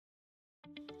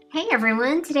Hey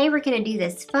everyone, today we're going to do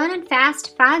this fun and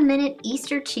fast 5-minute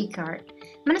Easter cheek art.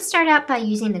 I'm going to start out by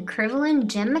using the Crinoline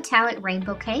Gem Metallic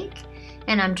Rainbow Cake,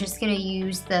 and I'm just going to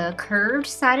use the curved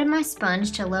side of my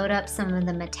sponge to load up some of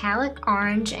the metallic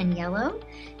orange and yellow,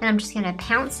 and I'm just going to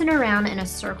pounce it around in a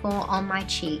circle on my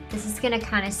cheek. This is going to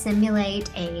kind of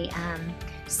simulate a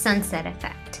sunset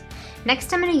effect.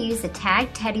 Next I'm going to use the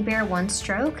Tag Teddy Bear 1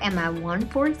 Stroke and my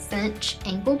 1/4 inch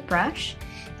angled brush.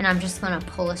 And I'm just going to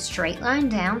pull a straight line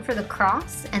down for the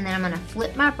cross, and then I'm going to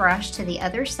flip my brush to the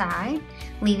other side,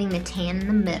 leaving the tan in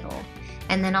the middle.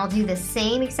 And then I'll do the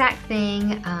same exact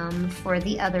thing for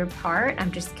the other part.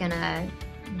 I'm just going to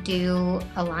do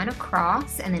a line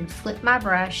across and then flip my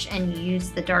brush and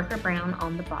use the darker brown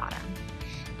on the bottom.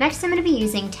 Next I'm going to be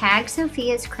using Tag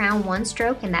Sophia's Crown 1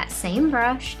 Stroke in that same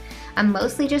brush. I'm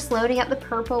mostly just loading up the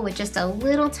purple with just a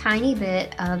little tiny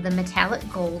bit of the metallic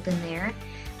gold in there.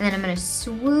 And then I'm going to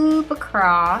swoop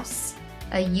across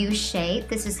a U shape.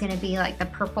 This is going to be like the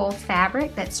purple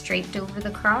fabric that's draped over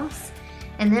the cross.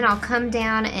 And then I'll come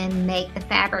down and make the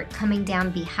fabric coming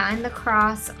down behind the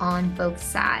cross on both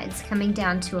sides, coming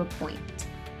down to a point.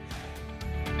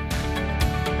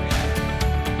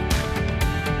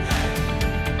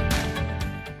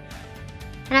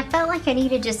 And I felt like I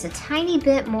needed just a tiny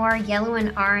bit more yellow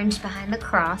and orange behind the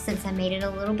cross since I made it a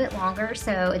little bit longer,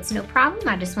 so it's no problem.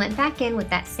 I just went back in with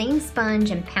that same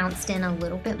sponge and pounced in a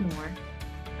little bit more.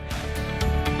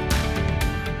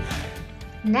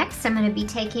 Next, I'm going to be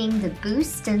taking the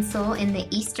Boost stencil in the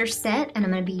Easter set, and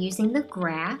I'm going to be using the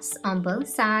grass on both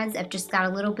sides. I've just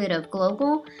got a little bit of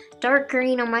Global dark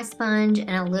green on my sponge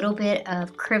and a little bit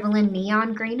of Crinoline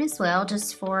neon green as well,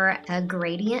 just for a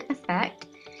gradient effect.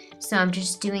 So I'm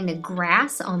just doing the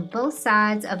grass on both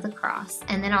sides of the cross,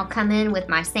 and then I'll come in with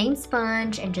my same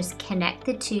sponge and just connect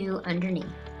the two underneath.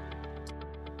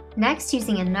 Next,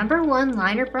 using a number 1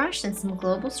 liner brush and some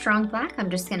Global Strong Black, I'm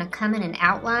just going to come in and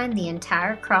outline the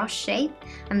entire cross shape.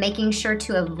 I'm making sure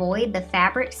to avoid the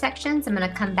fabric sections. I'm going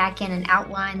to come back in and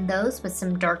outline those with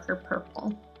some darker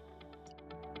purple.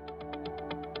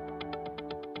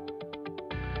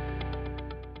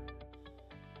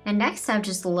 And next I've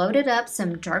just loaded up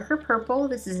some darker purple.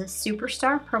 This is a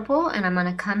Superstar Purple, and I'm going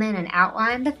to come in and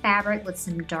outline the fabric with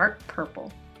some dark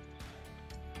purple.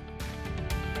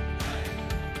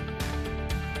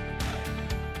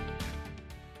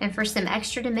 And for some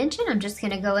extra dimension, I'm just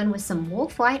going to go in with some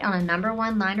Wolf White on a number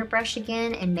 1 liner brush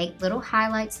again and make little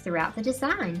highlights throughout the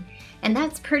design. And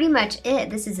that's pretty much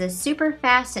it. This is a super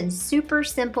fast and super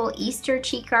simple Easter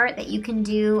cheek art that you can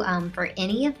do for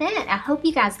any event. I hope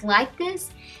you guys like this.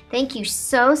 Thank you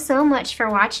so much for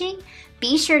watching.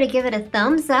 Be sure to give it a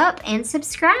thumbs up and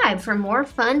subscribe for more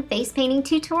fun face painting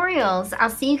tutorials. I'll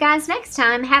see you guys next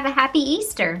time. Have a happy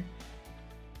Easter.